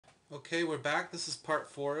Okay, we're back. This is part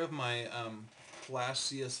 4 of my Flash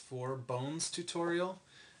CS4 bones tutorial.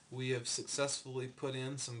 We have successfully put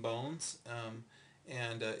in some bones,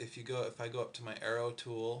 and if I go up to my arrow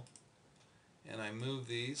tool and I move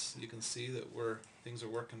these, you can see that things are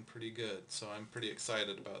working pretty good. So I'm pretty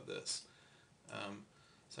excited about this.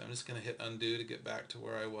 So I'm just going to hit undo to get back to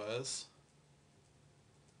where I was.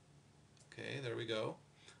 Okay, there we go.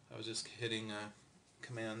 I was just hitting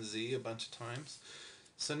Command Z a bunch of times.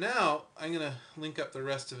 So now I'm going to link up the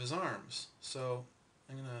rest of his arms. So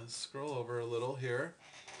I'm going to scroll over a little here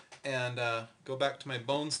and go back to my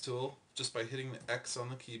bones tool just by hitting the X on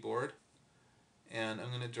the keyboard, and I'm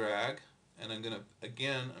going to drag, and I'm going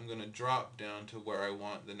to drop down to where I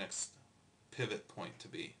want the next pivot point to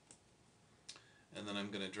be. And then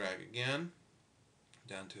I'm going to drag again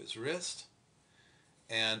down to his wrist,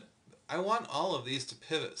 and I want all of these to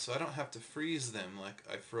pivot so I don't have to freeze them like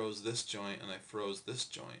I froze this joint and I froze this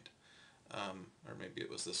joint. Or maybe it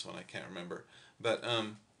was this one, I can't remember. But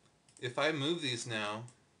if I move these now,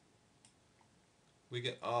 we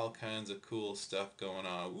get all kinds of cool stuff going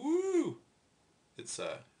on. Woo! It's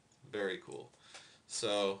very cool.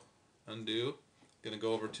 So undo. Going to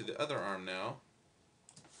go over to the other arm now.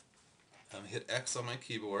 Hit X on my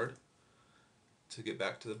keyboard to get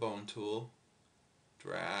back to the bone tool.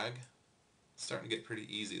 Drag. It's starting to get pretty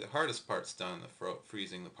easy. The hardest part's done, the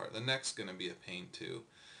freezing the part. The neck's going to be a pain too,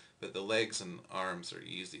 but the legs and arms are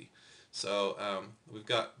easy. So we've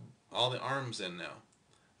got all the arms in now.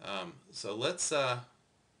 So let's kind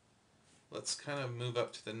of move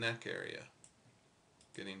up to the neck area.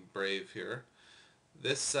 Getting brave here.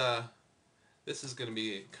 This is going to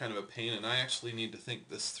be kind of a pain, and I actually need to think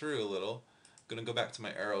this through a little. I'm going to go back to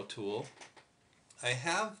my arrow tool. I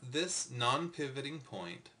have this non-pivoting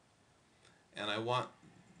point, and I want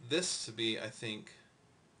this to be, I think,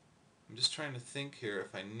 I'm just trying to think here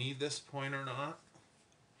if I need this point or not.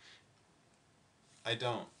 I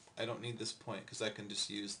don't need this point because I can just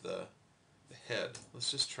use the head.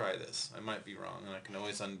 Let's just try this. I might be wrong, and I can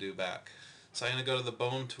always undo back. So I'm going to go to the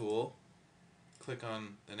bone tool, click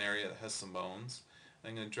on an area that has some bones,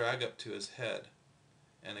 and I'm going to drag up to his head.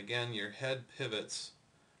 And again, your head pivots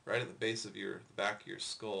right at the base of the back of your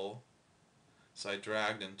skull. So I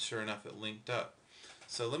dragged, and sure enough it linked up.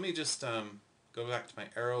 So let me just go back to my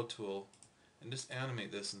arrow tool and just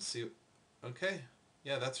animate this and see. Okay,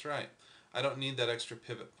 yeah, that's right. I don't need that extra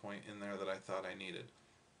pivot point in there that I thought I needed.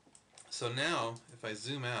 So now if I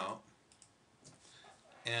zoom out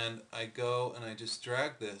and I go and I just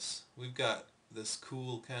drag this, we've got this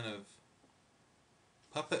cool kind of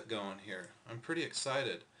puppet going here. I'm pretty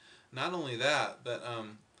excited. Not only that, but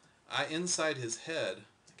inside his head,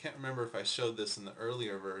 I can't remember if I showed this in the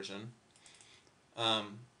earlier version,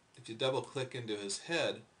 if you double click into his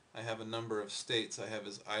head, I have a number of states. I have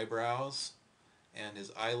his eyebrows and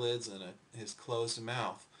his eyelids and his closed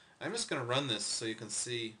mouth. I'm just going to run this so you can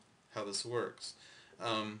see how this works.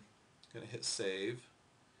 I'm going to hit save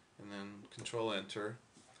and then control enter,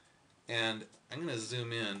 and I'm going to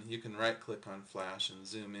zoom in. You can right click on Flash and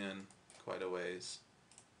zoom in quite a ways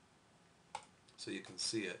so you can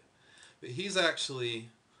see it. But he's actually,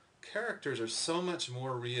 characters are so much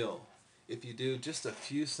more real if you do just a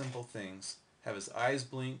few simple things. Have his eyes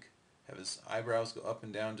blink, have his eyebrows go up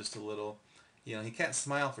and down just a little. You know, he can't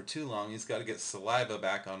smile for too long. He's got to get saliva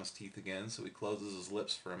back on his teeth again, so he closes his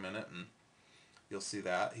lips for a minute, and you'll see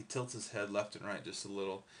that. He tilts his head left and right just a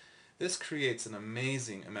little. This creates an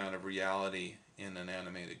amazing amount of reality in an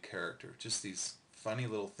animated character. Just these funny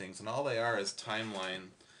little things, and all they are is timeline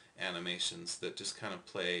animations that just kind of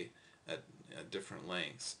play at different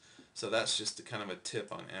lengths. So that's just a kind of a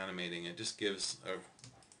tip on animating. It just gives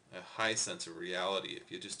a high sense of reality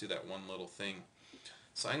if you just do that one little thing.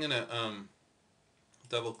 So I'm going to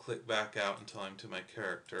double click back out until I'm to my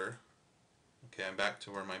character. Okay, I'm back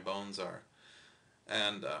to where my bones are.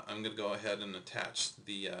 And I'm going to go ahead and attach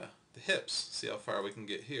the hips, see how far we can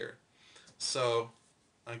get here. So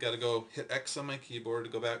I've got to go hit X on my keyboard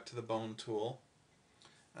to go back to the bone tool.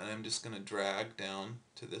 And I'm just going to drag down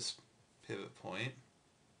to this pivot point.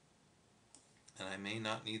 And I may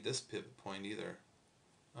not need this pivot point either.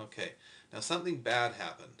 Okay, now something bad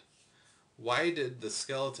happened. Why did the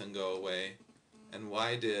skeleton go away, and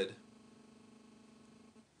why did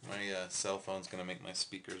my cell phone's going to make my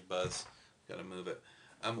speakers buzz? Got to move it.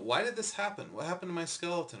 Why did this happen? What happened to my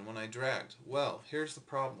skeleton when I dragged? Well, here's the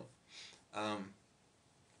problem.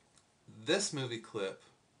 This movie clip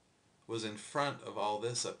was in front of all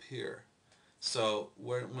this up here. So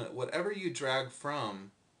whatever you drag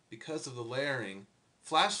from, because of the layering,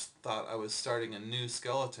 Flash thought I was starting a new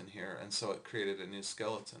skeleton here, and so it created a new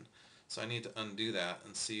skeleton. So I need to undo that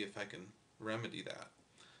and see if I can remedy that.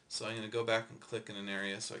 So I'm going to go back and click in an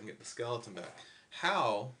area so I can get the skeleton back.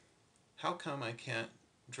 How come I can't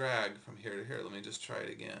drag from here to here? Let me just try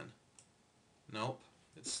it again. Nope,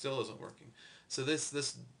 it still isn't working. So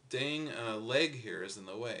this dang leg here is in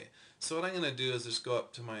the way. So what I'm going to do is just go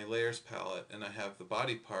up to my layers palette, and I have the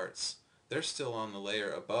body parts. They're still on the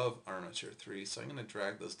layer above armature 3, so I'm going to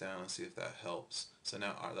drag those down and see if that helps. So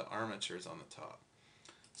now the armature is on the top.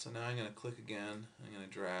 So now I'm going to click again, I'm going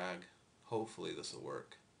to drag. Hopefully this will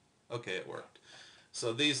work. Okay, it worked.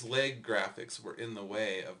 So these leg graphics were in the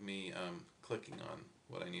way of me clicking on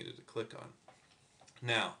what I needed to click on.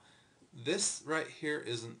 Now, this right here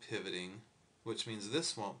isn't pivoting, which means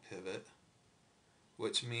this won't pivot,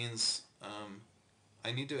 which means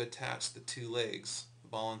I need to attach the two legs, the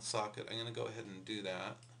ball and socket. I'm going to go ahead and do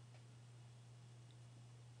that.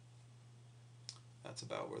 That's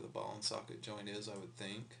about where the ball and socket joint is, I would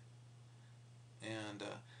think. And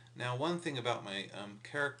now one thing about my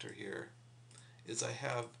character here is I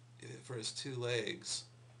have, for his two legs,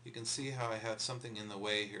 you can see how I have something in the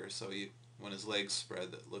way here, so when his legs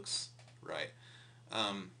spread, that looks right.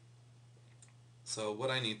 So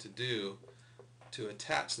what I need to do to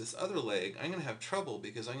attach this other leg, I'm going to have trouble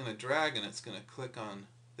because I'm going to drag and it's going to click on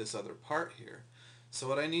this other part here. So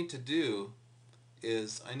what I need to do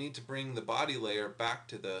is I need to bring the body layer back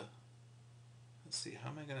to the, let's see,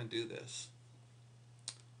 how am I going to do this?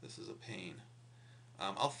 This is a pain.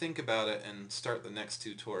 I'll think about it and start the next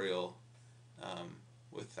tutorial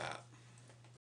with that.